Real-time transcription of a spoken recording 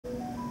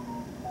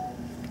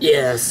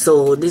Yeah,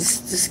 so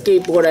this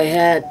skateboard I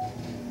had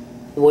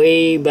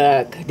way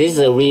back. This is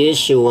a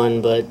reissue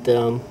one, but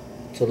so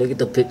look at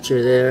the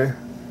picture there.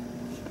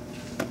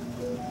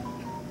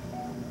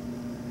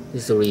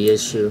 This is a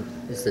reissue.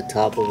 This is the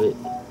top of it.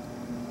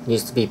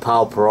 Used to be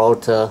Powell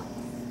Peralta.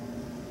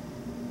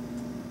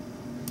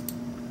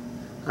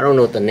 I don't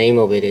know what the name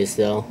of it is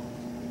though.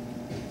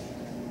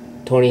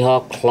 Tony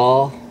Hawk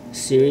Claw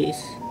series.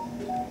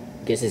 I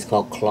guess it's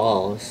called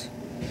Claws.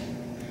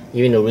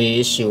 Even the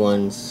reissue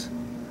ones,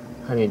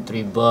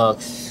 103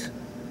 bucks.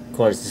 Of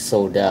course, it's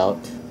sold out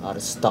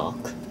of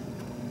stock.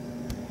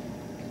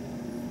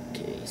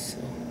 Okay, so.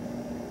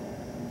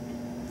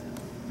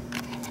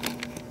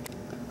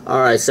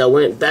 Alright, so I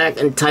went back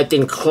and typed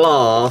in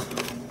Claw.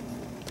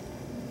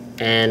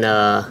 And,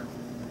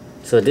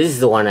 so this is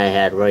the one I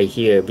had right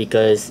here.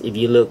 Because if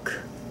you look,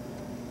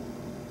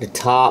 the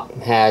top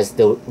has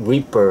the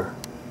Reaper.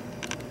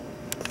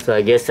 So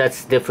I guess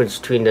that's the difference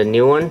between the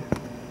new one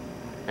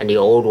and the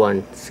old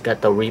one. It's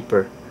got the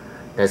Reaper.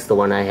 That's the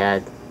one I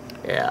had.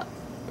 Yeah.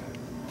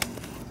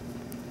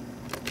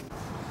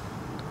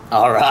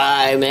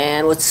 Alright,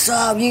 man. What's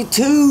up,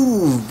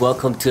 YouTube?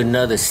 Welcome to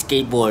another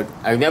skateboard.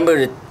 I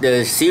remember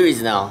the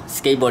series now.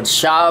 Skateboard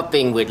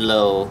Shopping with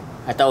Lo.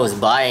 I thought it was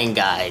Buying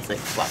Guide. Like,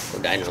 fuck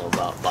would I know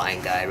about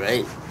Buying Guide,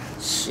 right?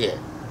 Shit.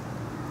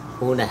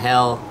 Who the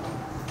hell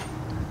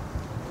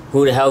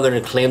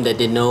gonna claim that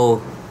they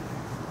know,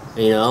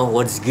 you know,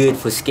 what's good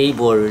for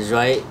skateboarders,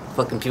 right?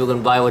 Fucking people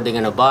gonna buy what they're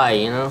gonna buy,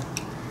 you know?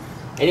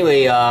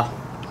 Anyway,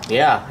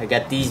 yeah, I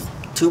got these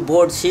two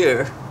boards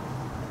here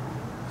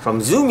from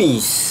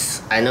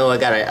Zoomies. I know I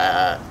got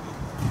a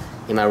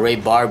in my Ray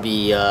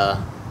Barbie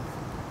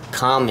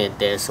comment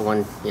there,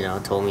 someone, you know,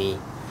 told me,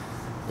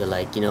 they're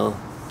like, you know,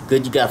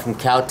 good you got from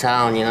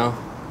Cowtown, you know.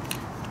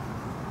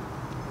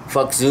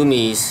 Fuck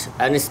Zoomies.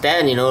 I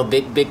understand, you know,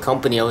 big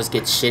company always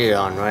gets shitted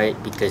on, right?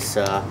 Because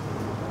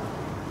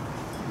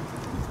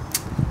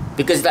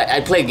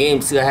I play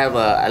games.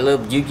 I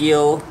love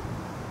Yu-Gi-Oh!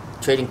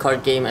 Trading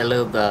card game. I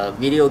love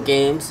video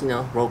games, you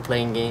know,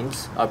 role-playing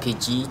games,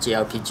 RPG,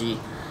 JRPG,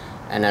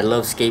 and I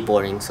love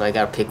skateboarding. So I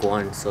gotta pick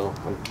one. So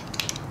from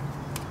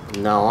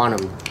now on,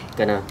 I'm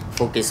gonna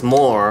focus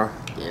more.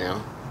 You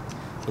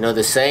know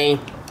the saying,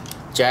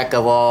 jack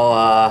of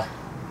all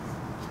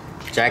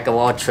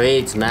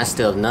trades,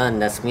 master of none.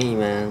 That's me,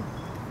 man.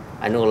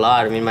 I know a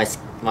lot. I mean,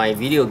 my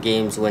video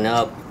games went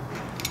up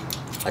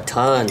a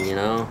ton. You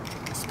know,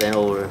 I spent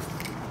over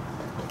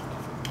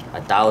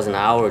 1,000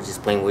 hours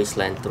just playing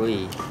Wasteland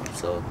 3.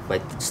 So I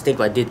just think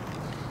I did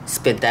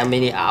spend that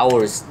many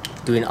hours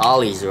doing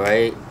ollies,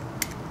 right?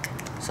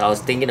 So I was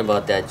thinking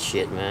about that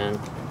shit, man.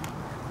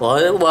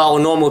 Well,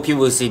 normal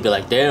people would be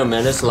like, damn,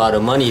 man, that's a lot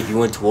of money if you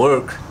went to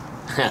work.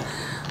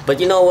 But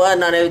you know what?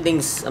 Not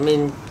everything's, I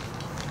mean,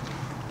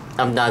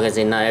 I'm not gonna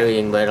say not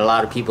everything, but a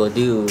lot of people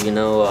do, you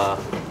know,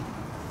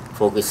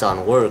 focus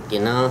on work, you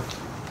know.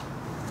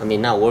 I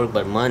mean, not work,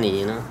 but money,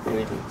 you know.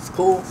 It's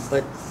cool,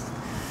 but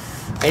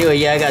anyway,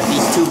 yeah, I got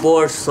these two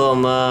boards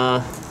from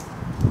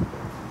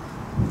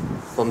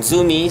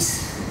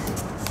Zoomies.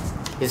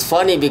 It's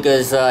funny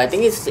because I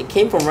think it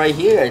came from right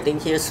here. I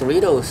think here's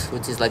Cerritos,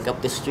 which is like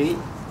up the street.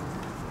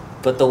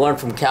 But the one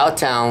from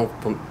Cowtown,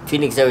 from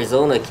Phoenix,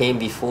 Arizona, came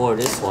before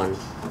this one.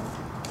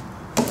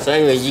 So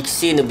anyway, you can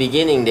see in the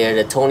beginning there,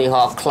 the Tony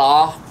Hawk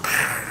Claw,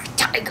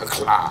 Tiger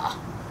Claw.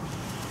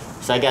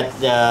 So I got,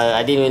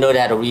 I didn't even know they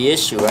had a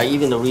reissue, right?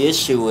 Even the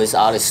reissue was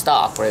out of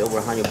stock, right? Over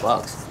 100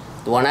 bucks.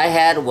 The one I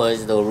had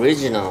was the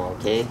original,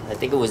 okay? I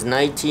think it was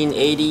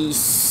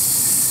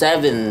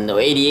 1987 or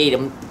 88.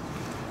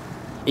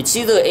 It's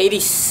either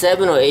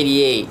 87 or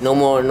 88. No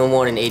more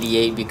than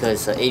 88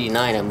 because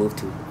 89 I moved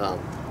to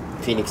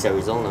Phoenix,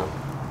 Arizona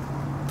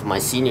for my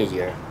senior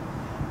year.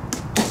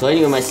 So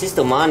anyway, my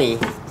sister Mani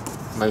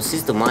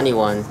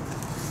one,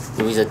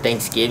 it was a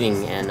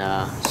Thanksgiving and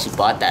she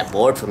bought that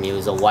board for me. It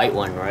was a white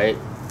one, right?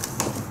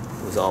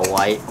 It was all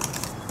white.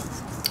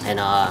 And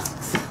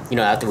you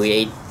know, after we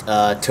ate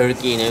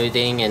turkey and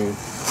everything, and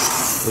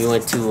we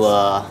went to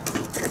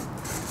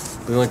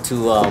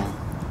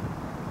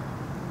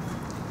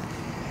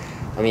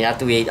I mean,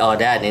 after we ate all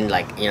that, and then,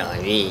 like, you know,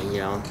 I mean, you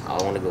know,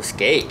 I want to go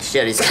skate.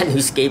 Shit, it's got a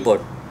new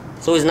skateboard.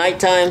 So it was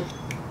nighttime.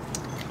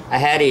 I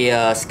had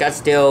a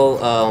Scottsdale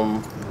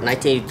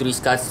 1983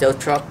 Scottsdale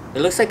truck.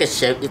 It looks like a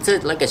Chevy. It's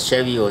like a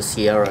Chevy or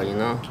Sierra, you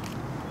know.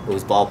 It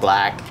was all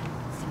black.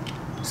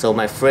 So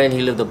my friend,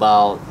 he lived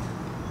about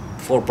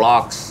 4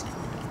 blocks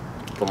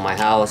from my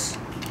house.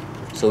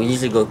 So we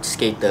usually go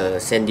skate the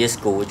San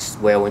Diego, which is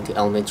where I went to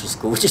elementary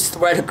school, which is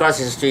right across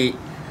the street.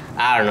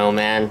 I don't know,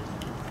 man.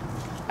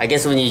 I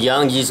guess when you're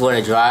young, you just want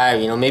to drive,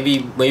 you know.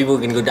 Maybe we're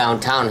gonna go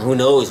downtown. Who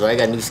knows, right? I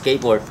got a new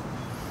skateboard.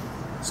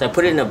 So I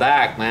put it in the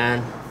back,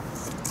 man.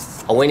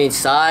 I went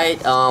inside.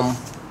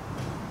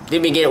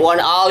 Didn't even get one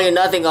ollie or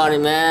nothing on it,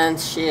 man.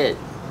 Shit.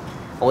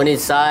 I went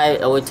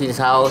inside. I went to his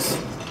house.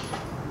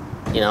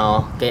 You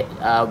know,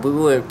 we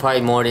were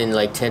probably more than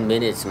like 10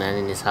 minutes, man,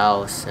 in his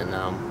house, and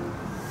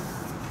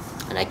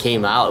I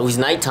came out. It was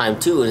nighttime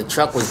too, and the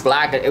truck was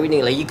black and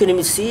everything. Like, you couldn't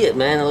even see it,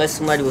 man, unless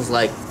somebody was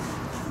like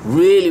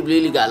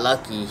really got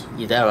lucky.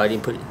 Either I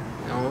didn't put it.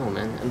 I don't know,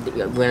 man.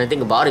 When I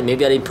think about it,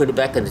 maybe I didn't put it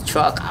back in the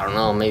truck. I don't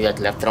know. Maybe I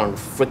left it on the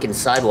freaking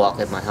sidewalk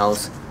at my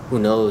house. Who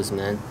knows,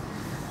 man?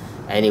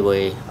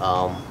 Anyway, it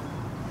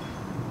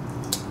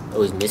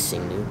was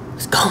missing, dude.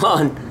 It's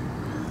gone.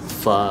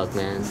 Fuck,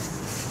 man.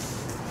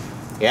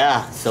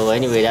 Yeah. So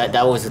anyway,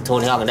 that was the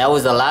Tony Hawk, and that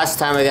was the last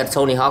time I got a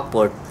Tony Hawk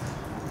board.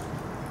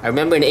 I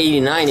remember in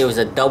 '89 it was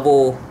a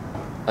double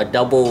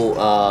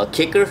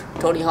kicker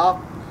Tony Hawk,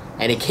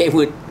 and it came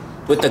with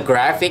the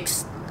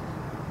graphics.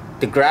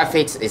 The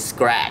graphics is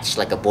scratch,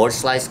 like a board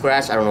slide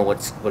scratch. I don't know what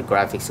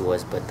graphics it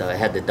was, but it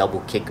had the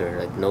double kicker,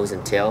 like nose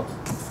and tail.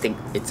 I think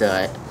it's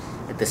at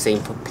the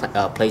same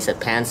place at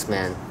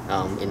Pantsman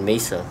in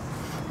Mesa.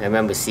 And I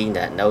remember seeing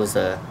that, and that was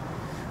the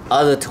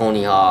other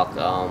Tony Hawk.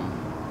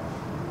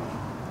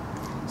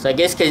 So I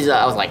guess because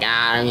I was like,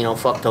 you know,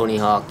 fuck Tony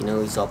Hawk, you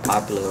know, he's all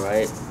popular,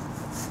 right?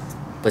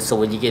 But so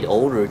when you get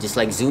older, just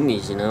like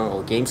Zoomies, you know,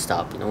 or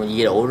GameStop, you know, when you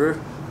get older,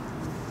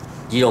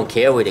 you don't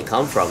care where they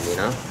come from, you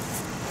know?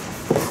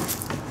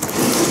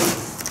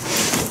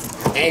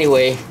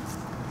 Anyway,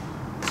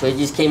 so he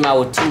just came out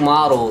with 2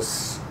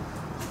 models.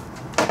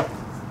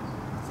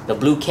 The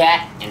blue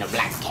cat and the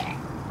black cat.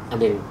 I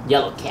mean,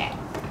 yellow cat.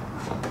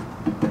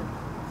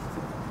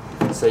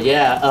 So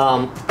yeah,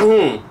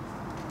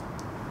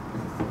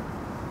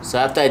 so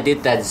after I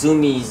did that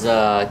Zoomies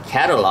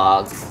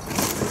catalog,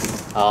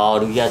 oh,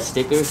 do we got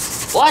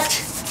stickers? What?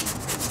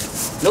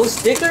 No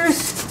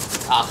stickers?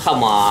 Oh,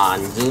 come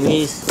on,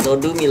 Zoomies. Don't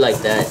do me like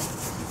that.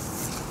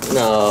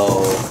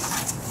 No.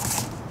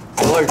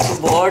 I ordered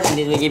 2 boards and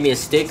then give me a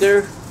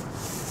sticker.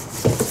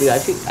 Dude, I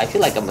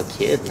feel like I'm a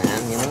kid,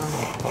 man, you know?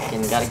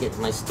 Fucking gotta get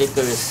my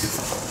stickers.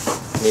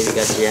 Maybe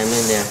got jam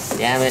in there.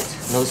 Damn it,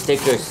 no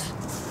stickers.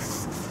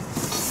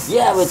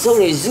 Yeah, but it's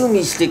only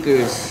Zoomy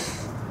stickers.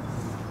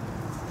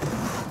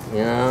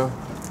 You know?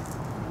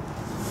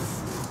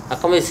 How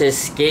come it says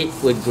skate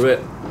with grip?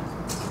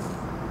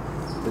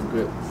 With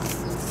grip.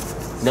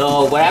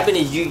 No, what happened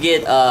is you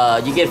get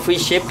free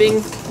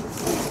shipping,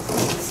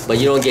 but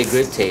you don't get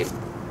grip tape.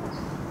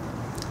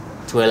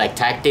 To where like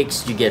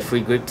Tactics, you get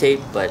free grip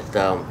tape, but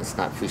it's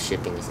not free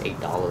shipping. It's $8.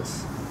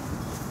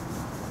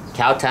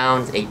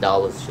 Cowtown's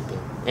 $8 shipping.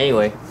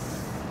 Anyway,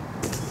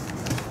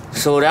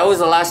 so that was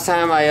the last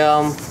time I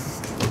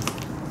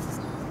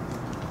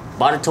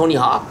bought a Tony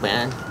Hawk,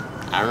 man.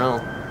 I don't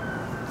know.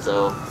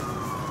 So,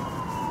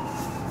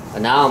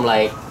 but now I'm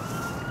like,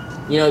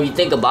 you know, if you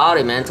think about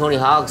it, man, Tony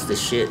Hawk's the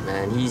shit,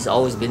 man. He's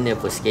always been there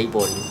for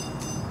skateboarding.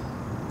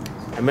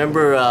 I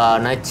remember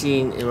around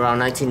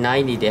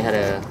 1990 they had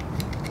a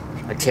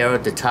Tear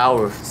at the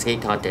Tower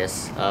skate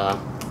contest.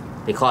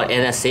 They called it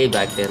NSA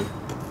back then.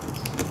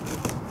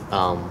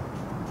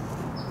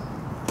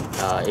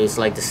 It was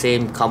like the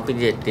same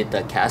company that did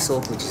the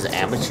Castle, which is the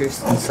amateur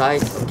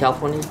side of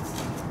California.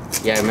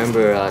 Yeah, I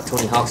remember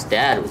Tony Hawk's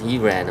dad, he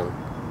ran them.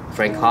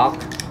 Frank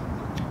Hawk.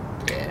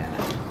 Yeah.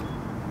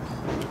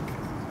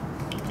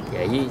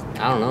 Yeah,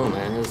 I don't know,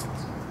 man.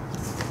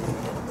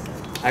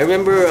 I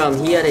remember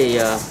he had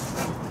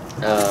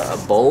a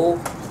bowl.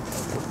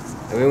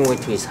 I remember we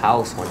went to his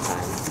house one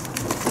time.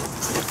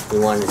 We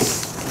wanted to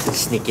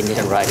sneak in there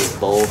and ride his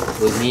bowl. It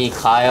was me,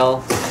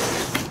 Kyle,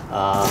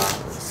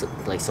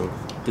 like some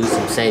dudes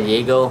from San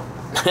Diego.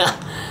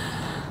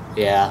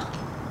 Yeah,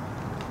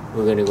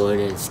 we're gonna go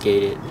in and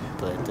skate it,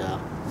 but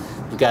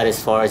we got as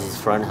far as his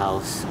front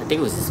house. I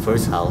think it was his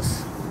first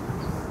house.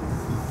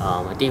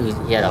 I think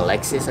he had a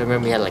Lexus. I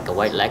remember he had like a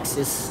white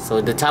Lexus. So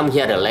at the time he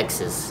had a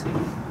Lexus.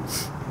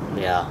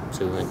 Yeah,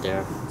 so we went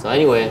there. So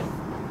anyway,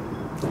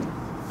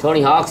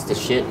 Tony Hawk's the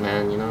shit,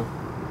 man, you know.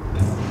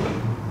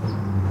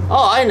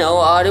 Oh, I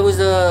know. There was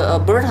a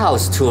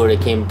Birdhouse tour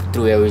that came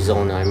through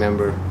Arizona, I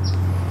remember.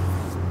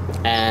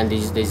 And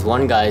these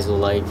one guys were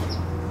like,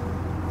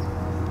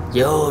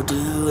 yo,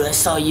 dude, I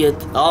saw you.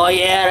 Oh,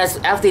 yeah, that's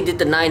after they did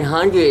the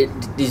 900.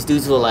 These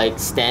dudes were like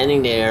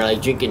standing there,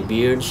 like drinking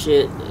beer and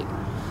shit. Like,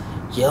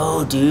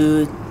 yo,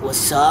 dude,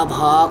 what's up,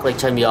 Hawk? Like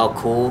trying to be all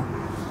cool.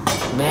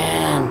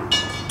 Man,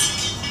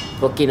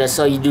 fucking, I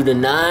saw you do the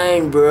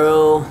 9,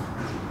 bro.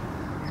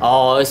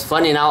 Oh, it's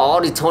funny now.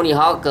 All the Tony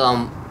Hawk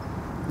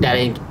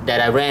that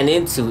I ran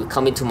into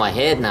come into my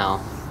head now.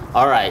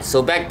 All right,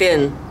 so back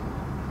then,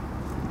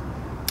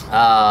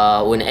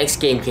 when X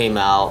Game came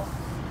out,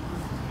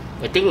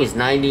 I think it was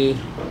 90. I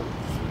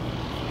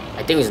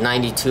think it was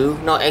 92.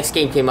 No, X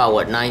Game came out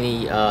what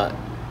 95,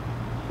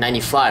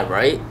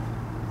 right?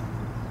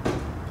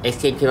 X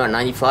Game came out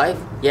 95.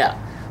 Yeah.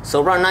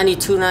 So around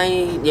 92,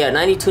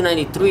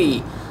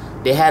 93,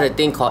 they had a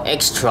thing called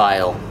X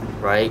Trial,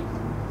 right?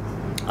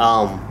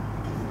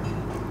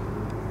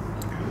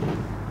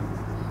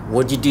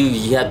 What you do,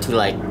 you have to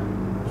like,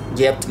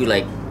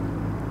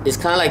 it's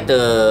kind of like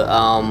the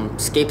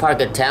skate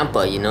park at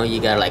Tampa, you know, you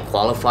gotta like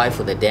qualify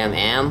for the damn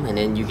AM, and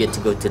then you get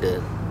to go to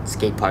the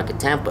skate park at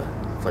Tampa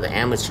for the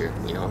amateur,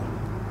 you know.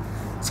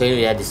 So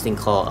anyway, they had this thing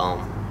called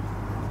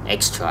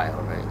X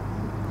Trial, right?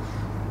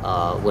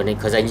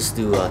 Because I used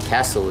to do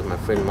Castle with my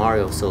friend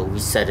Mario, so we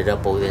set it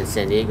up over there in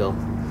San Diego,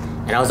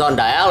 and I was on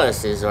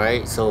dialysis,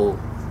 right? So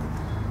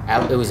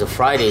it was a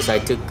Friday, so I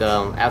took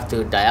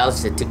after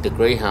dialysis, I took the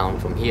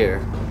Greyhound from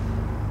here,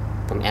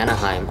 from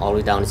Anaheim all the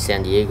way down to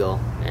San Diego,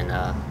 and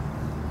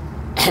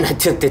I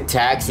took the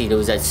taxi that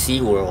was at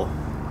SeaWorld,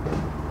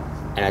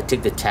 and I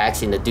took the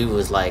taxi, and the dude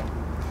was like,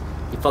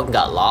 he fucking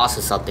got lost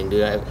or something,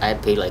 dude. I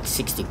had paid like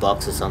 $60 or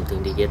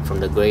something to get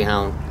from the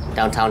Greyhound,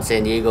 downtown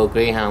San Diego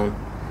Greyhound,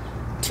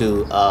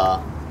 to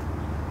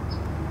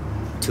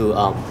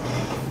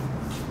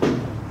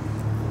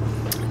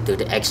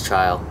the X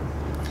Trial.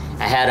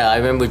 I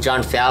remember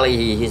John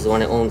Falley, he's the one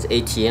that owns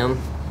ATM.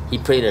 He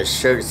printed a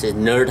shirt that says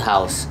Nerd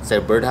House.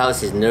 Instead of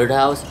Birdhouse, it's Nerd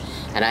House.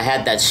 And I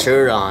had that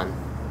shirt on,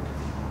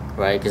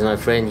 right? Because my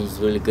friend, he's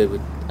really good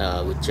with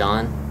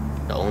John,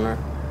 the owner.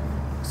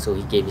 So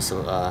he gave me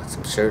some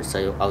shirts.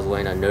 I was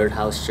wearing a Nerd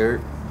House shirt.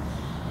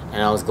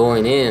 And I was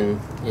going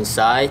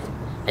inside.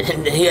 And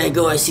then here I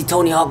go, I see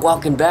Tony Hawk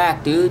walking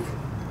back, dude.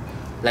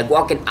 Like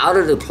walking out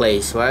of the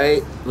place, right?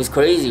 It was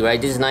crazy, right?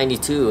 This is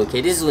 92,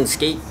 okay? This is when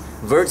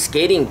vert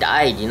skating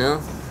died, you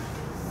know?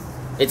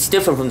 It's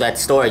different from that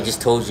story I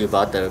just told you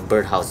about the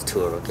Birdhouse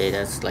tour, okay?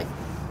 That was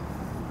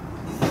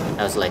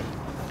like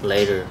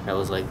later. That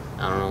was like,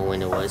 I don't know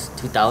when it was,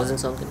 2000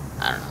 something?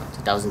 I don't know,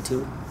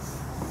 2002?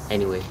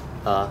 Anyway,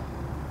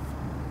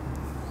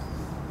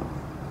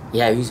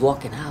 yeah, he was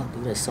walking out,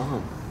 dude. I saw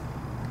him.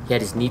 He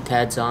had his knee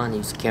pads on. He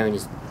was carrying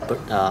his,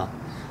 I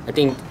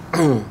think,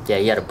 yeah,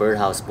 he had a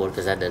Birdhouse board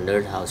because I had the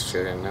Nerd House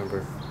shirt, I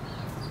remember.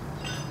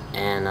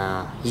 And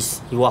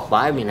he walked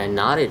by me and I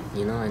nodded,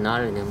 you know, I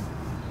nodded at him.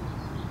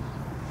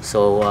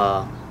 So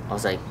I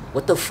was like,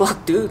 what the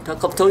fuck, dude? How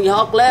come Tony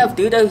Hawk left,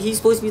 dude? He's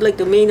supposed to be like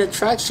the main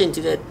attraction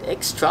to that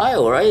X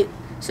Trial, right?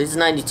 So this is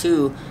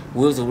 92.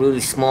 Wheels were really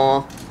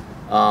small.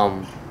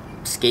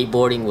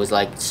 Skateboarding was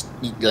like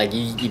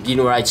you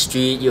didn't ride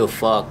street, you're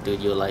fucked,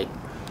 dude. You're like,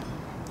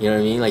 you know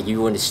what I mean? Like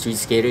you were a street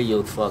skater,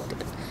 you're fucked.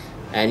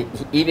 And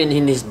even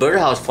in his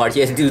Birdhouse part, he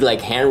had to do like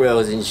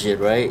handrails and shit,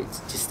 right?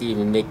 Just to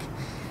even make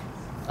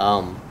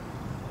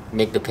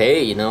the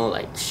pay, you know,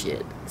 like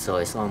shit. So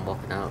I saw him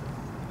walking out.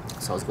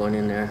 So I was going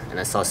in there and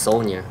I saw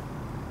Sonia.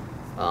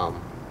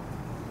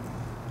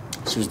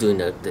 She was doing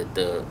the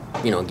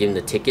you know, giving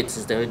the tickets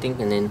and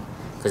everything, and then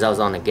because I was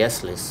on the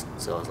guest list,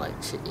 so I was like,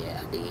 shit,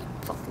 yeah, dude,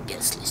 fucking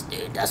guest list,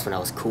 dude. That's when I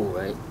was cool,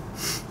 right?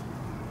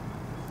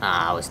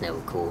 I was never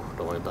cool.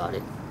 Don't worry about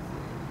it.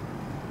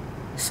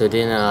 So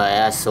then I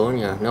asked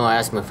Sonia. No, I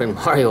asked my friend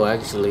Mario,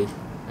 actually.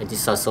 I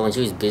just saw Sonia.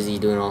 She was busy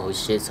doing all her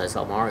shit, so I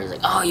saw Mario. He's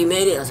like, oh, you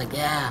made it? I was like,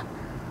 yeah.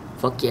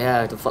 Fuck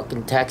yeah. The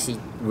fucking taxi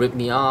ripped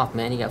me off,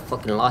 man. He got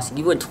fucking lost.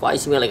 He went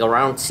twice. He went like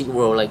around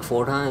SeaWorld like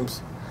 4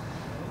 times.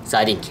 So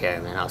I didn't care,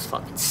 man. I was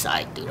fucking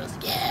psyched, dude. I was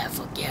like, yeah,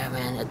 fuck yeah,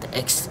 man. At the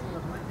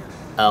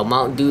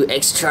Mountain Dew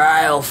X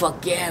Trial.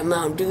 Fuck yeah,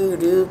 Mountain Dew,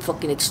 dude.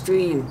 Fucking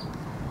extreme.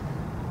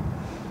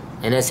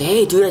 And I said,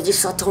 hey, dude, I just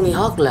saw Tony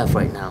Hawk left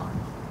right now.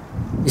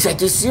 He's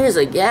like, you serious?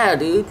 Like, yeah,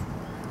 dude.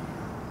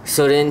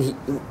 So then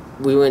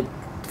we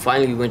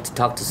finally went to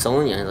talk to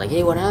Sonia. And like,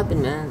 hey, what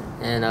happened, man?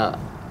 And I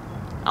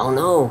don't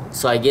know.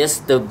 So I guess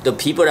the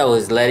people that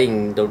was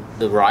letting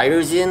the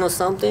riders in or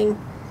something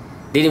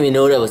didn't even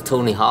know that was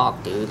Tony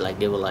Hawk, dude. Like,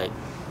 they were like,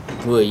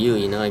 who are you?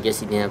 You know, I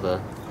guess he didn't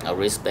have a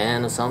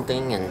wristband or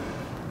something.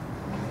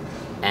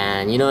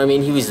 And you know what I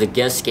mean? He was the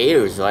guest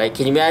skaters, right?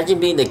 Can you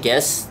imagine being the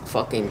guest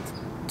fucking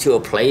to a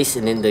place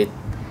and then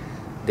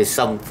there's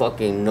some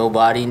fucking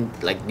nobody,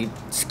 like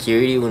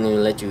security when they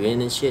let you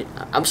in and shit?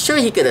 I'm sure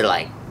he could have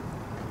like,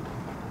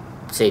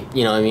 say,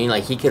 you know what I mean?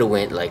 Like he could have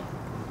went like,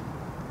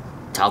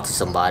 talked to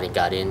somebody,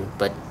 got in,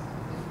 but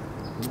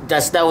I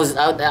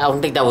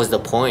don't think that was the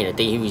point. I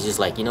think he was just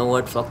like, you know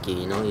what, fuck you,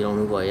 you know, you don't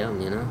know who I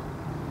am, you know?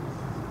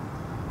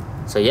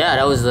 So yeah,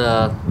 that was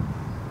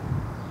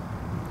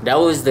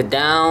the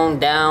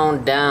down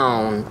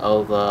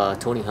of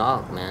Tony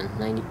Hawk, man.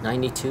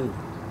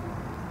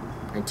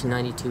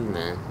 1992,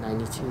 man.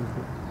 92.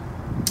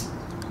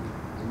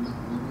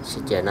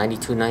 Shit, yeah,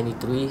 92,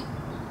 93.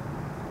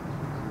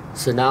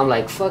 So now I'm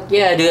like, fuck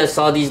yeah, dude. I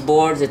saw these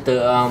boards at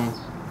the on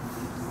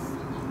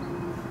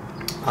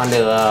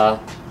the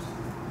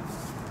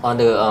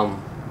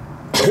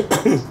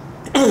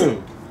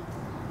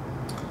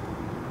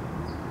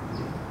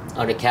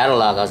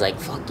catalog. I was like,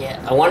 fuck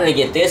yeah. I wanted to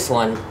get this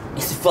one.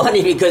 It's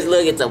funny because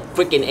look, it's a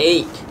freaking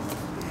 8.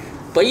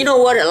 But you know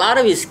what? A lot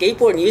of his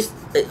skateboarding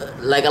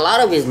like a lot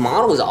of his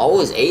models are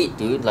always 8,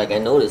 dude. Like I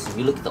noticed, if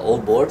you look at the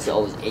old boards, they're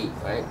always 8,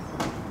 right?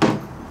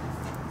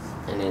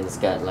 And then it's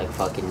got like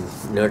fucking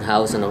Nerd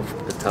House on the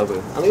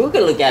cover. I mean, we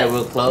can look at it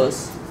real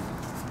close.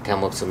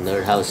 Come up some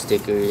Nerd House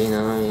stickers, you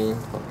know what I mean?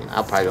 Fucking,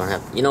 I probably don't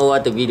have. You know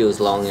what? The video is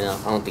long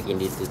enough. I don't think you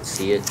need to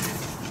see it.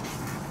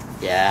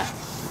 Yeah.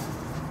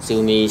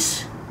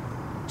 Zoomies.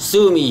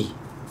 Sue me.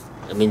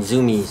 I mean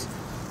zoomies.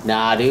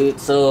 Nah, dude.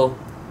 So,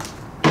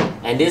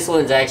 and this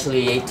one's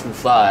actually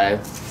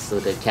 825. So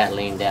the cat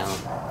laying down.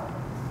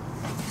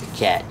 The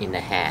cat in the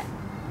hat.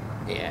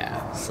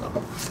 Yeah. So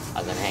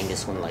I'm gonna hang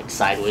this one like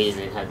sideways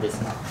and have this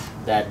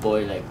bad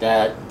boy like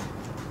that.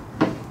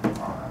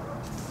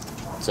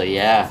 So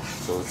yeah.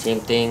 So same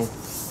thing.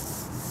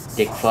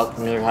 Dick fuck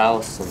Nerd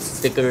House. Some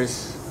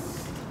stickers.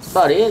 That's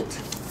about it.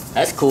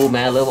 That's cool,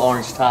 man. I love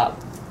orange top.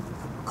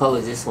 What color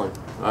is this one?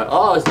 Alright.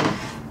 Oh,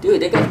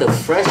 dude, they got the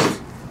fresh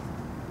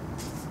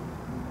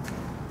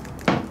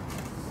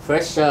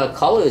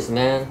colors,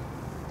 man.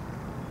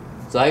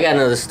 So I got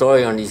another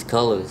story on these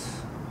colors.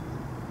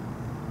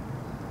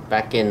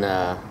 Back in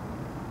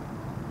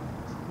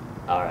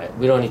alright,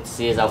 we don't need to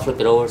see this. I'll flip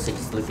it over so you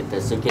can look at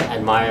this so you can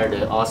admire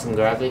the awesome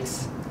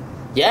graphics.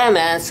 Yeah,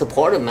 man,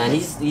 support him, man.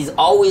 He's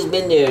always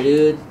been there,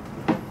 dude.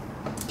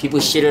 People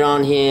shitted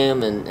on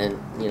him and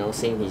you know,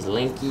 saying he's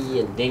lanky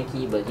and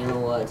dinky, but you know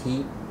what?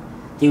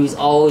 He was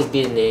always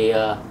been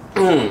a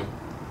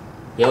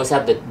he always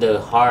had the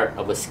heart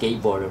of a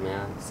skateboarder,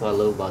 man. So I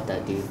love about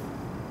that dude.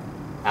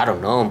 I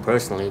don't know him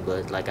personally,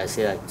 but like I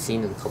said, I've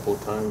seen him a couple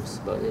of times,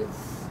 but it,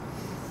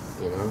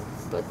 you know,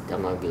 but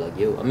I'm not be like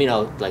you. I mean,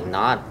 I'll like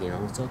not, you know,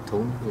 what's up,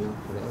 Tony, you know,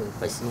 whatever.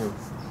 If I see him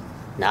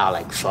now,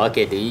 like fuck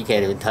it, dude, you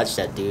can't even touch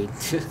that dude.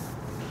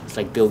 It's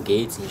like Bill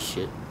Gates and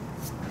shit.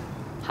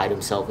 Hide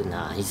himself, and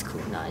nah, he's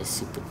cool. Nah,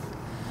 he's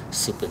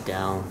super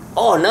down.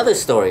 Oh, another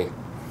story.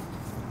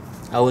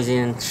 I was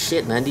in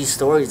shit, man. These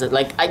stories,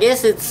 like, I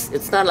guess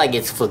it's not like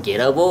it's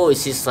forgettable.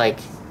 It's just like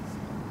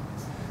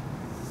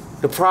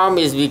the problem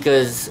is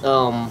because you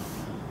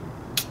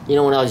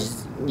know, when I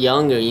was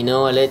younger, you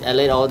know, I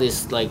let all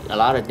this, like, a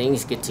lot of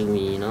things get to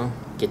me, you know,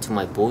 get to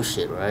my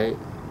bullshit, right?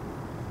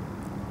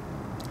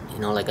 You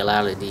know, like a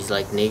lot of these,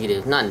 like,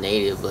 not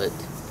negative, but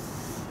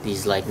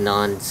these, like,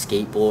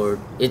 non-skateboard.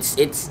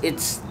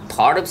 It's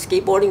part of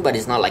skateboarding, but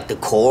it's not like the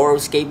core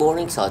of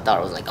skateboarding. So I thought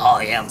it was like, oh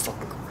yeah, I'm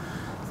fucking cool.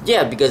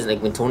 Yeah, because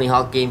like when Tony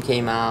Hawk game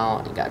came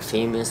out, it got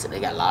famous, and they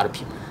got a lot of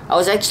people. I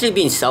was actually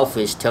being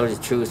selfish, tell the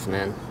truth,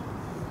 man.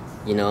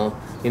 You know,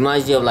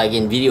 reminds you of like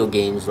in video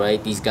games,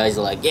 right? These guys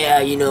are like,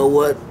 yeah, you know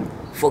what,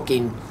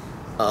 fucking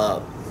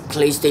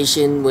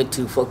PlayStation went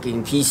to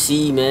fucking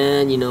PC,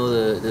 man. You know,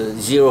 the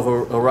Zero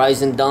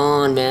Horizon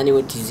Dawn, man, it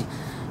went to,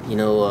 you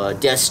know,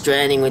 Death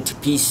Stranding went to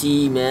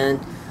PC,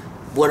 man.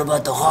 What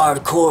about the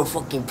hardcore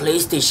fucking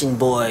PlayStation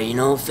boy, you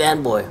know,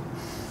 fanboy?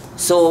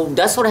 So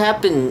that's what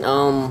happened.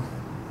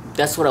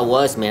 That's what I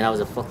was, man. I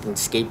was a fucking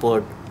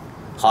hardcore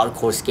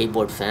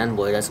skateboard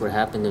fanboy. That's what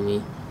happened to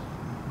me.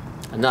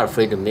 I'm not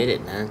afraid to admit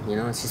it, man. You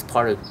know, it's just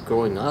part of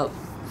growing up.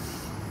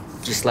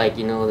 Just like,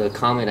 you know, the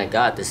comment I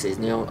got that says,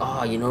 you know,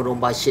 oh, you know,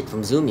 don't buy shit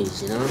from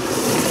Zoomies, you know?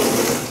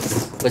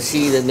 But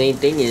see, the main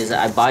thing is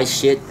I buy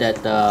shit that,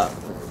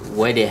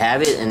 where they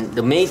have it. And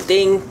the main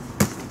thing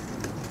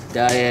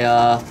that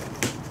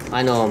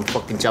I know I'm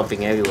fucking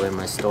jumping everywhere in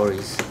my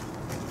stories.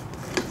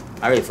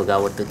 I already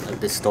forgot what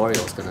the story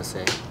I was gonna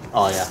say.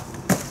 Oh yeah,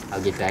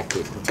 I'll get back to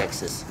it in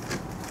Texas.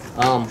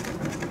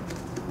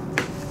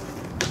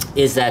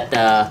 Is that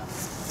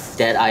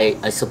that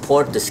I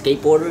support the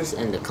skateboarders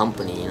and the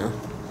company, you know?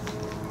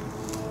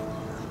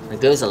 Like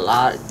there's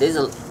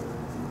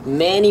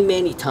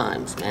many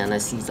times, man, I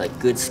see like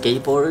good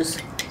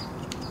skateboarders,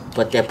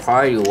 but their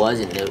priority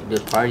wasn't. Their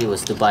priority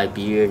was to buy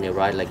beer, and they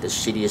ride like the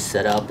shittiest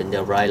setup, and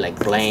they'll ride like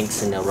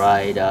blanks, and they'll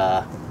ride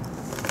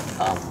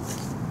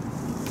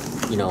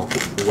you know,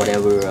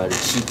 whatever,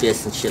 the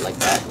cheapest and shit like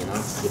that, you know?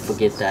 You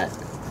forget that,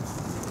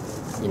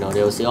 you know,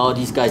 they will say, oh,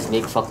 these guys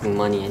make fucking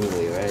money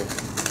anyway, right?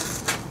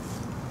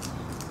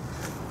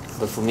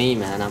 But for me,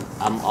 man,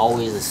 I'm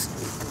always a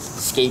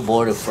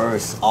skateboarder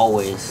first,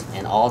 always,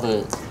 and all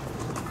the,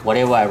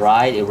 whatever I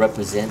ride, it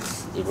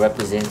represents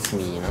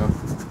me, you know?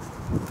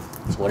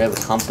 So whatever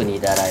company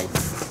that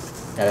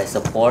I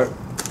support,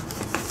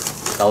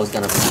 it's always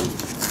gonna be,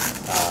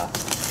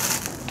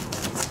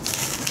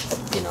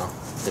 you know,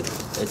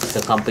 it's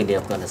the company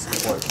I'm gonna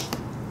support.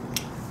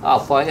 Oh,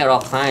 fuck, I got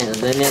all kinds. And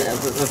then I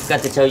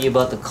forgot to tell you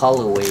about the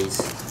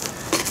colorways.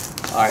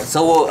 Alright,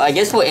 so I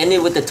guess we'll end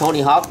it with the Tony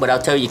Hawk, but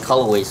I'll tell you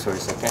colorways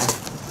first, okay?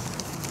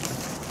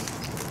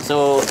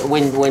 So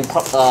when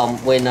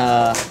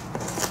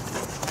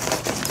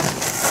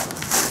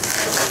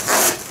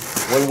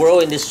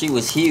World Industry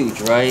was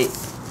huge, right?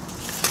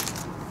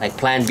 Like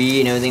Plan B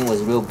and everything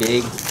was real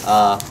big.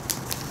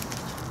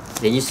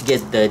 They used to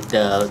get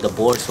the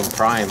boards from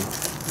Prime.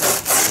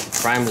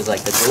 Prime was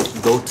like the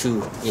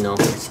go-to, you know,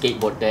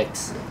 skateboard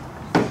decks,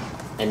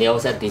 and they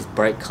always had these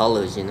bright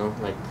colors, you know.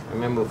 Like I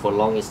remember for the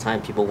longest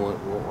time, people won't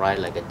ride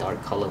like a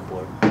dark color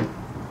board.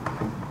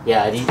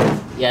 Yeah,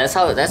 that's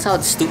how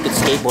stupid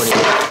skateboarding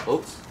was.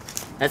 Oops,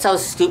 that's how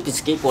stupid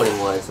skateboarding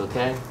was.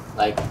 Okay,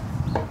 like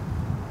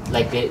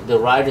the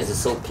riders are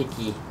so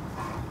picky,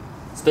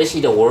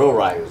 especially the world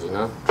riders, you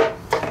know.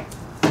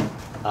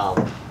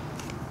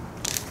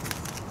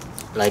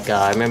 Like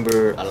I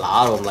remember a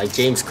lot of them, like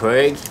James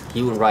Craig,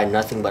 he would ride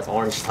nothing but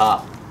orange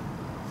top.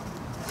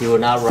 He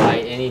would not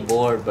ride any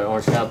board but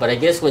orange top. But I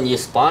guess when you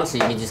sponsor,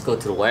 you can just go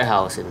to the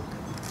warehouse and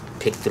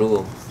pick through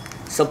them.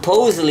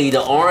 Supposedly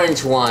the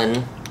orange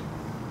one,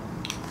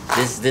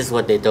 this is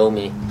what they told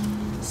me.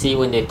 See,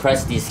 when they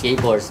press these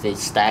skateboards, they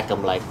stack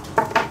them like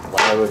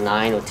whatever,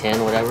 9 or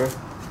 10, whatever.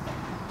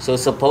 So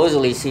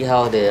supposedly, see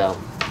how the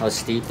how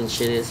steep and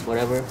shit is,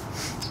 whatever.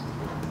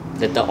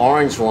 That the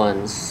orange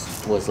ones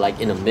was like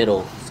in the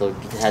middle, so it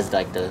has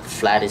like the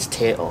flattest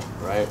tail,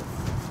 right?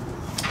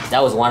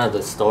 That was one of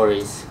the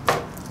stories.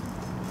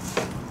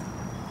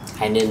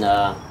 And then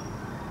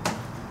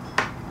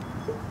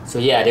so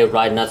yeah, they would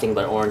ride nothing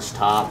but orange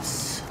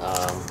tops.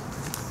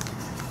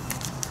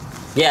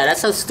 Yeah,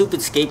 that's how stupid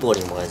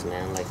skateboarding was,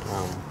 man. Like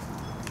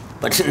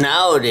but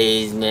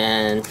nowadays,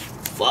 man,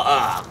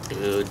 fuck,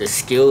 dude, the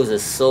skills are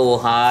so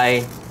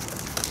high.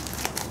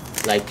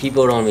 Like,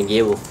 people don't even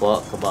give a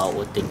fuck about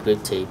what the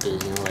grip tape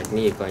is, you know. Like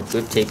me, if my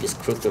grip tape is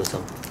crooked or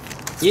something,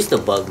 it used to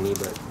bug me,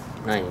 but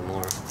not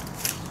anymore.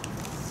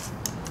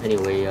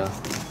 Anyway,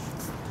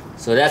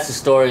 so that's the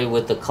story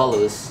with the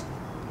colors.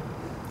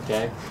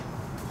 Okay.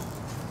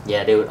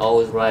 Yeah, they would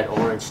always ride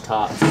orange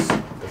tops,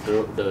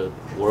 the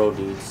world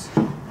dudes.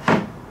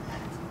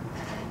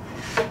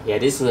 Yeah,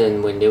 this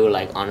was when they were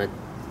like on a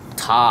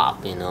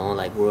top, you know,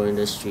 like World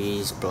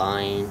Industries,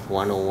 Blind,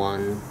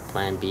 101,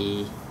 Plan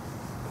B.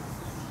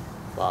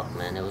 Fuck,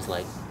 man, it was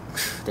like,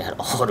 they had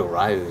all the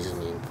riders, I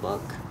mean,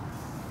 fuck.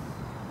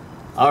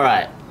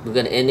 Alright, we're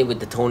gonna end it with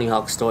the Tony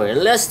Hawk story.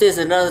 Unless there's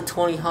another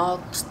Tony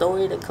Hawk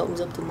story that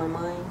comes up to my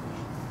mind.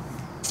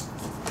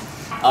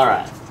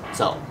 Alright,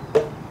 so.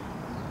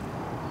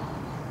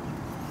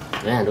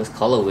 Man, those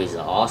colorways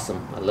are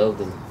awesome. I love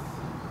them.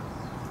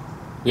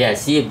 Yeah,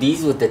 see, if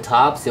these were the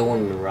tops, they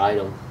wouldn't even ride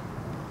them.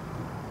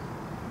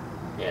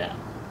 Yeah.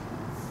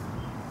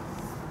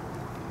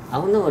 I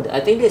don't know,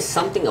 I think there's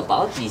something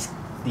about these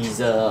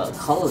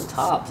colored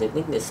tops. I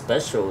think they're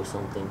special or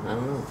something. I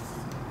don't know.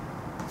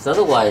 Because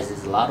otherwise,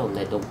 there's a lot of them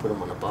that don't put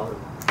them on the bottom.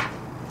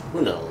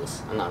 Who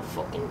knows? I'm not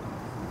fucking...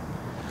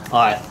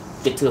 Alright,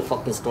 get to the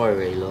fucking story,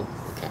 Ray Lo.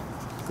 Okay.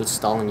 Good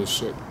stalling your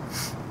shit.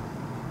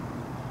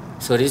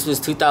 So this was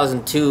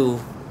 2002.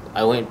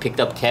 I went and picked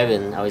up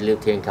Kevin. I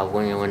lived here in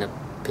California. I went to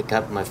pick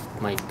up my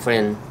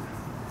friend,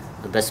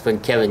 my best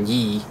friend Kevin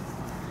Yee.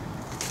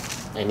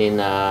 And then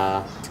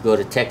to go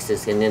to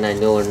Texas. And then I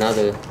know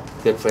another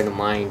good friend of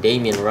mine,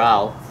 Damien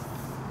Rao.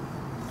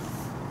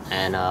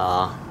 And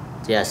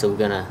yeah, so we're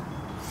gonna...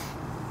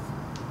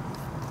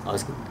 I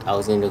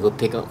was gonna go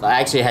pick up... I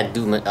actually had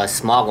to do a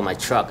smog on my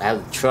truck. I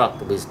have a truck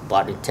that was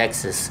bought in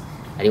Texas.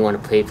 I didn't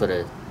want to pay for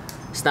the...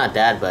 It's not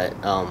that, but...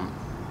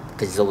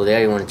 because it's over there, I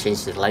didn't want to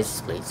change the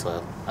license plate.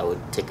 So I would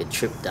take a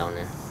trip down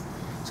there.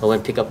 So I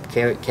went to pick up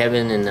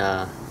Kevin in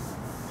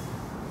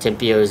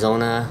Tempe,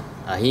 Arizona.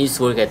 He used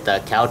to work at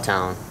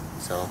Cowtown.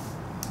 So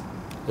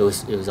it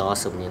was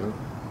awesome, you know.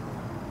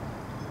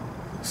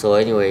 So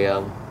anyway,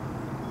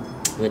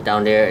 went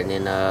down there and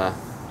then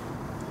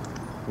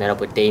met up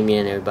with Damien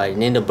and everybody.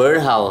 And then the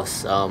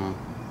Birdhouse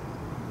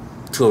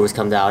tour was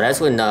coming out. That's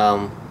when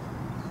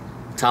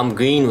Tom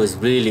Green was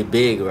really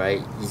big,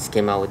 right? He just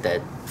came out with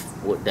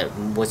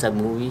what's that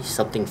movie?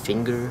 Something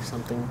Finger or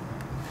something.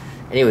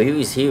 Anyway, he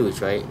was huge,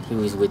 right? He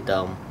was with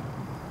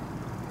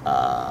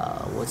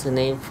what's her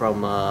name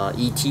from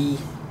E.T.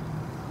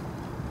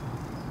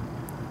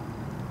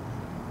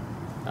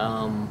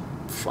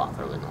 Fuck,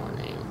 I don't know her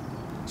name.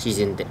 She's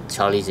in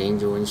Charlie's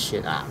Angel and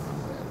shit. I don't know,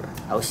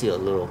 whatever. I would see a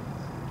little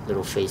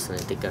face when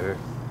I think of her.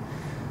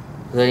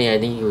 But anyway, I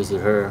think it was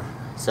with her.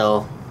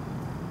 So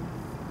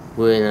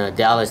we're in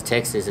Dallas,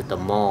 Texas at the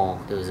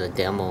mall. There was a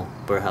demo,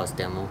 Birdhouse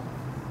demo.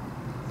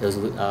 There was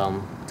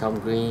Tom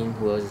Green,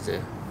 who was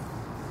there?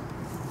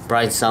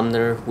 Brian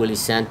Sumner, Willie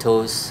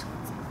Santos.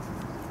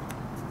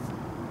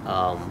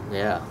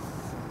 Yeah.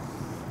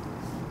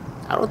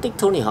 I don't think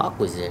Tony Hawk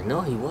was there.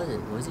 No, he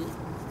wasn't, was he?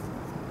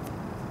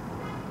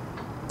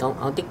 I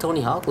don't think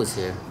Tony Hawk was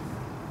here.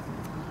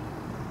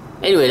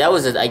 Anyway,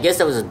 I guess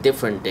that was a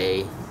different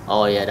day.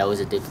 Oh yeah, that was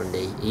a different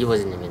day. He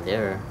wasn't even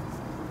there.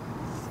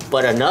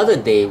 But another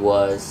day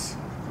was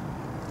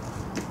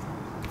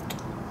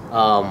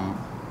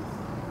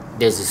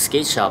there's a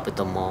skate shop at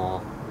the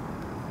mall,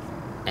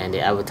 and they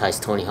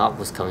advertised Tony Hawk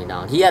was coming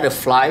down. He had to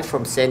fly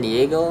from San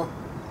Diego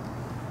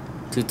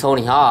to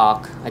Tony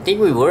Hawk. I think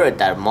we were at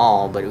that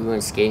mall, but we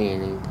weren't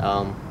skating.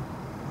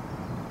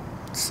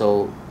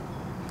 So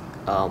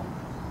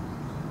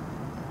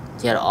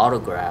he had an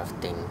autograph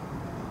thing.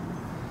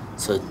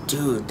 So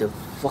dude, the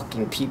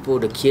fucking people,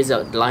 the kids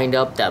that lined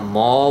up that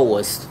mall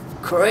was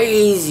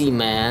crazy,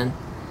 man.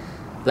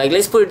 Like,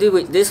 let's put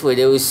it this way,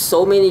 there was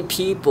so many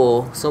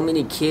people, so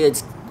many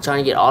kids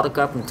trying to get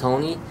autograph from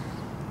Tony.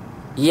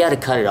 He had to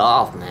cut it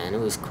off, man. It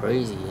was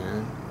crazy,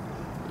 man.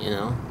 You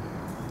know,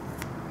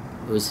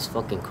 it was just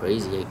fucking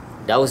crazy.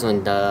 That was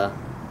when the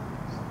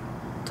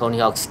Tony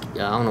Hawk,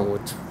 I don't know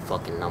what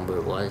fucking number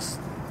it was,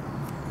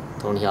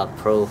 Tony Hawk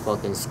Pro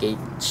fucking skate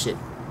shit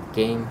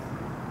game.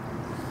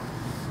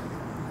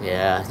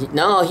 Yeah,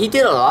 no, he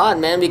did a lot,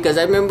 man, because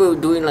I remember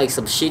doing like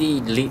some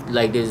shitty,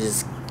 like there's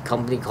this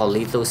company called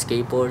Lethal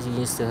Skateboards he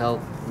used to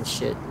help and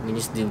shit. We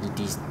used to do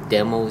these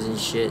demos and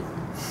shit.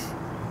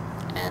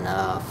 And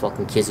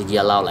fucking kids would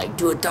yell out like,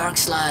 do a dark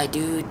slide,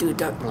 dude, do a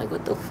dark. I'm like,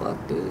 what the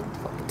fuck, dude?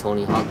 Fucking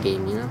Tony Hawk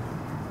game, you know?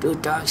 Do a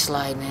dark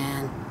slide,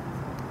 man.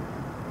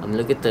 I mean,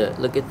 look at the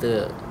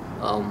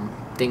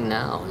thing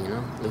now, you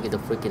know? Look at the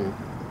freaking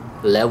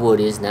level it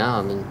is now.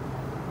 I mean,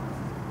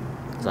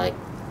 it's like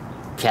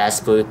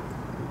Casper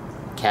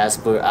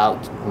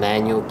out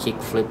manual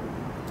kickflip,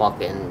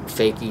 fucking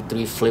fakie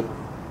 3 flip,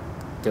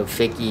 the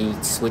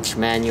fakie switch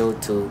manual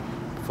to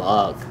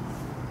fuck.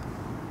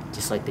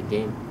 just like the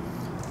game.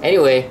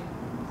 Anyway,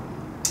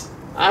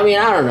 I mean,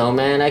 I don't know,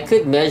 man. I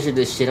could measure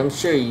this shit. I'm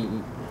sure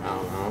you. I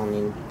don't know. I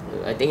mean,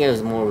 I think it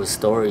was more of a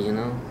story, you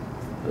know.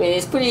 I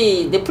mean,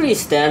 they're pretty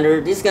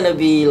standard. This is gonna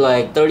be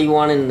like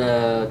 31 and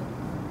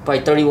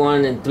probably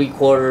 31 and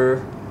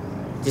 3/4,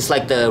 just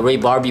like the Ray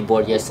Barbie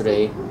board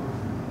yesterday.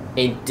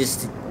 And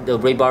the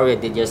Ray Barbie I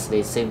did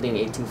yesterday, same thing,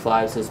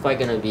 825. So it's probably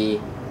gonna be,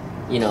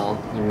 you know,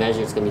 you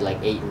measure, it's gonna be like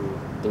 8 and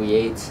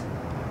 3/8.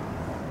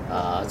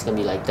 It's gonna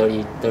be like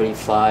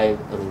 35,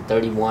 I mean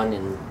 31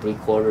 and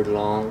 3/4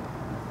 long.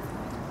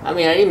 I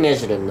mean, I didn't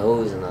measure the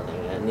nose or nothing.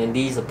 And then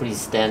these are pretty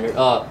standard.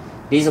 Oh,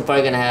 these are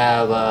probably gonna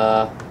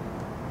have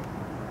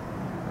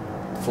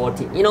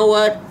 14. You know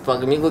what? Fuck,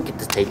 let me go get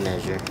the tape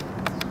measure.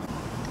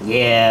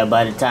 Yeah,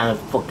 by the time I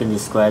fucking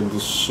describe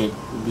this shit,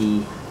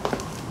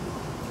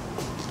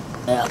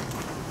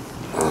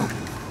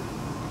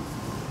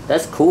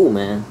 that's cool,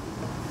 man.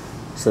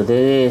 So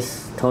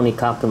this Tony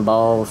Coppin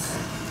balls.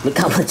 Look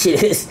how much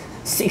it is.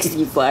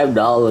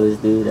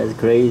 $65, dude. That's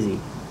crazy.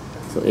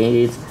 So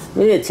it's,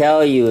 I'm gonna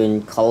tell you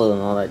in color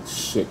and all that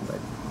shit, but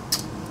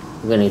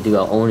we're gonna do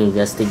our own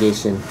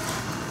investigation.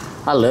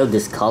 I love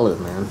this color,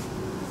 man.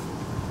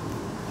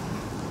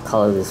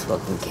 Color of this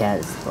fucking cat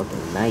is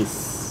fucking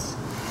nice.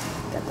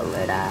 Got the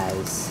red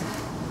eyes.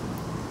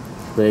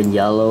 Red and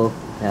yellow.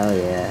 Hell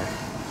yeah.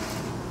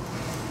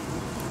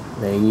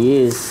 There he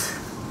is.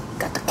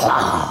 Got the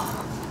claw.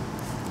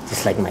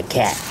 Just like my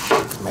cat.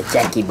 My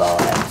Jackie boy.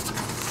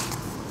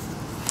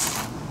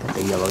 Got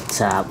the yellow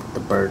top, the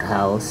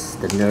birdhouse,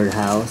 the nerd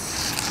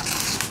house.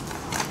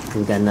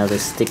 We got another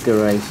sticker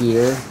right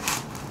here.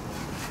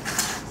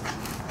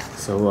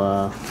 So,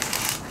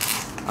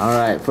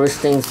 alright, first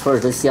things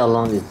first, let's see how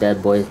long this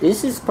bad boy is.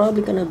 This is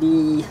probably gonna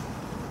be,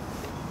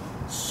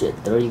 shit,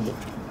 31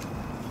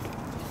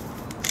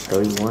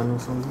 or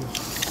something?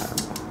 I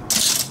don't know.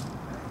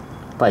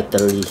 Probably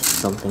 30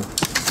 something.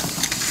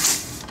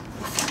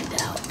 Find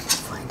out.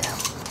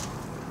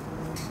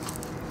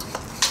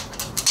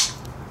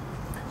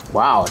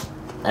 Wow,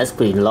 that's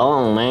pretty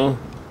long, man.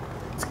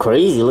 It's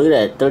crazy, look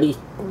at that, 30.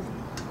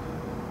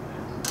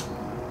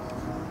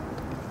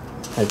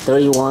 Like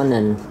 31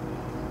 and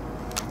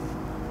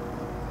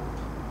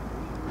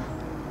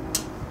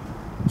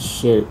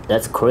shit,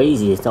 that's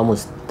crazy. It's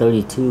almost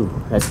 32.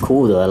 That's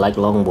cool though. I like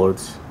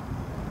longboards.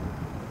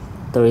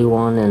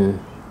 31 and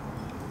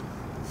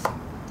I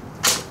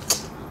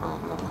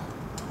don't know.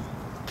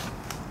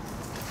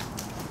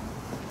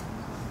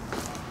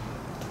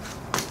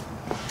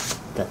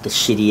 Got the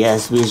shitty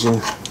ass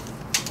vision.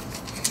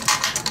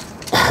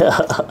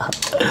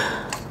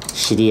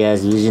 Shitty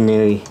ass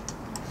visionary.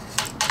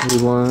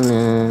 31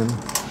 and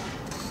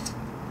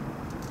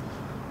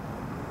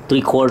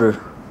 3/4.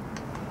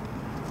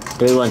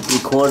 31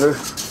 3/4.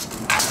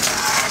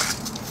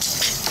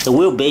 The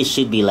wheelbase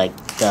should be like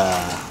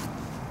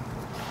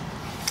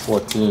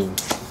 14.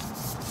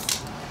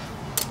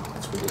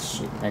 That's for this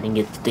shit. I didn't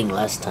get the thing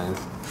last time.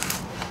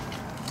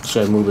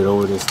 Should I move it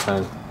over this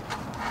time?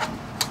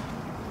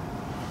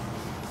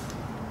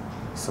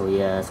 So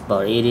yeah, it's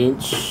about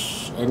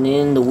 8-inch, and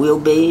then the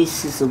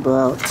wheelbase is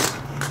about.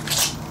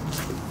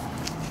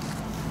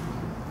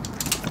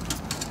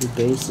 The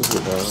base is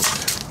about.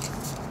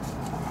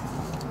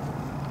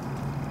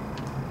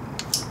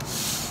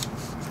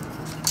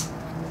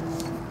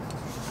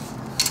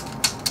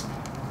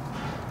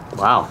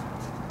 Wow,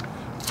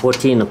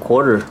 14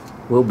 1/4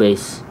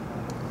 wheelbase.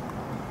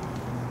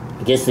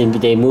 I guess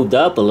they moved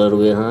up a little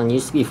bit, huh? It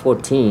used to be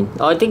 14.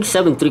 Oh, I think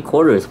 7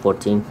 3/4 is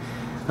 14.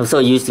 I'm so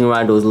used to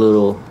riding those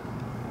little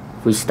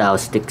freestyle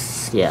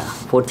sticks. Yeah,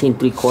 14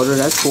 3/4.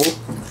 That's cool.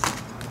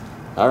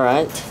 All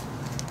right,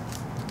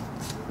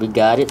 we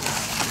got it.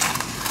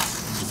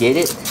 Did you get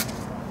it?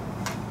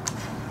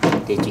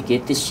 Did you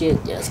get this shit?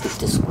 Yeah, let's get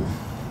this one.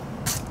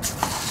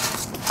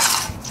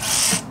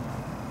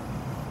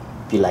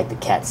 If you like the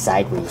cat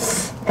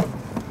sideways,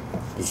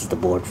 this is the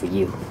board for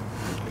you.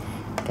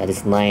 Got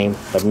his name,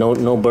 but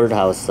no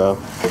birdhouse though.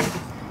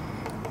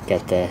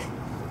 Got the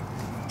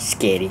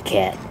Skatey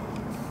cat.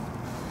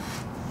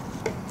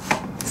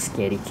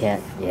 Skatey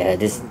cat. Yeah,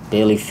 this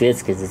barely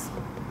fits because it's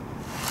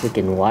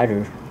freaking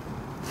wider.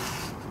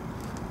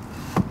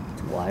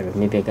 It's wider.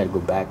 Maybe I gotta go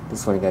back.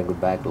 This one I gotta go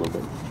back a little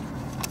bit.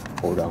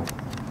 Hold on.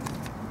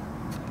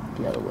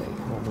 The other way,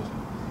 maybe.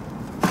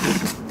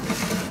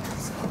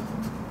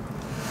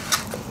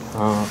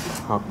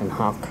 Hawk and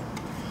hawk.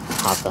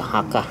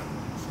 Hawka.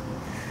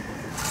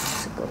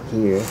 Let's go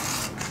here.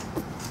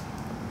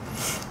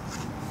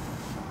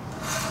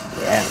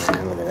 Yeah,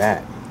 man, look at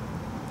that.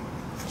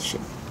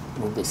 Shit.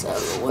 Move this out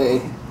of the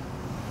way.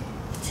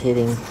 It's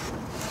hitting.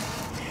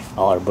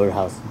 Oh, our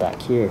birdhouse is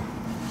back here.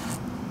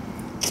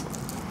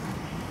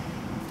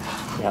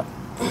 Yep.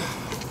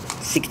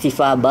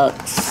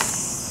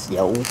 $65.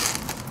 Yo.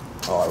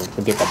 Oh,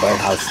 we'll get the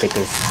birdhouse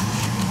stickers.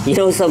 You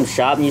know, some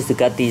shop used to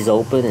cut these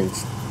open and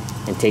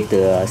take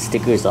the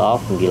stickers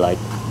off and be like,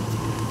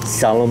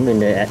 sell them in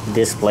the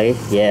display.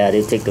 Yeah,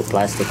 they take the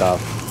plastic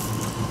off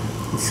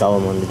and sell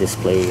them on the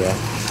display. Yeah.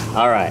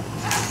 All right.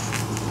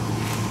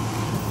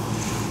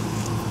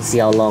 See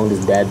how long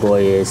this bad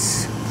boy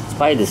is. It's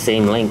probably the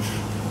same length.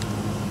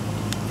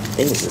 I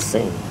think it's the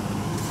same.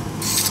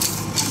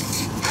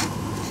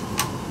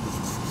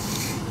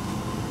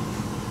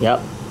 Yep.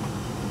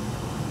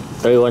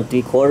 31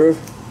 3/4.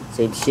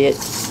 Same shit.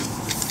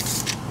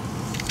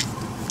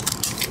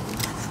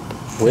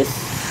 Width.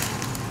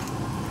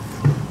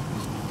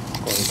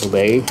 Going to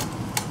be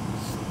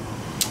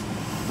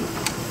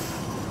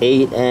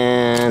 8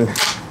 and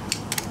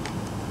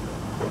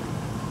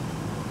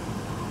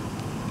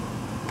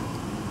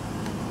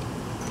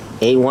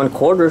 8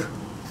 1/4.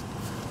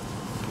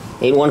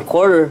 8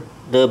 1/4.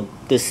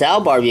 The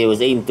Sal Barbie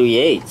was 8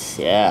 3/8.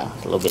 Yeah,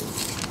 a little bit.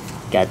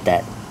 Got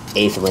that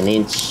 1/8 of an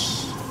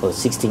inch or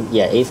 16.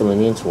 Yeah, 1/8 of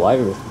an inch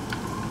wider.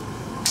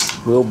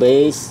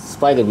 Wheelbase. It's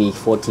probably gonna be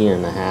 14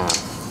 and a half.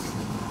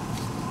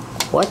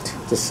 What?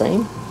 The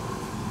same?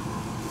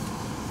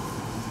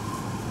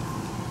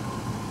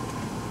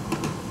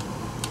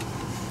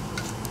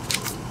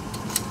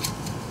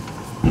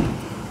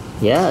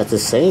 Yeah, it's the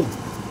same.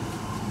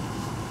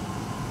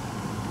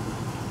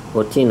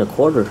 14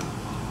 1/4.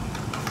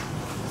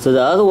 So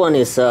the other one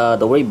is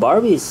the weight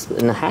Barbie's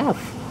in half.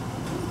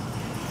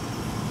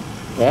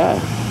 Yeah,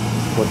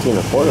 14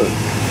 1/4.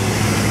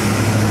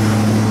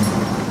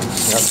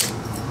 Yep.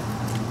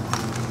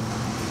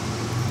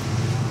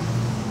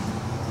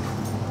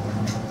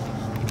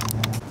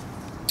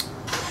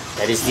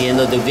 That is the end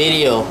of the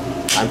video,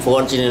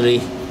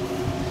 unfortunately.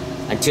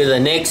 Until the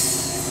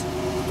next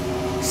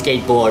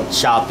skateboard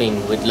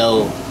shopping with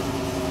Lo.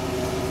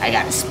 I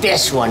got a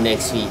special one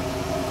next week.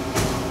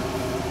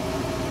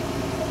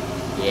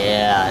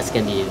 Yeah, it's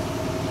gonna be.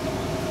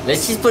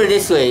 Let's just put it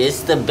this way: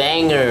 it's the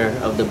banger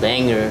of the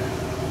banger.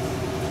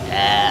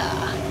 Yeah.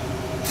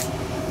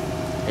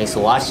 Thanks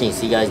for watching.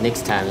 See you guys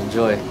next time.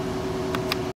 Enjoy.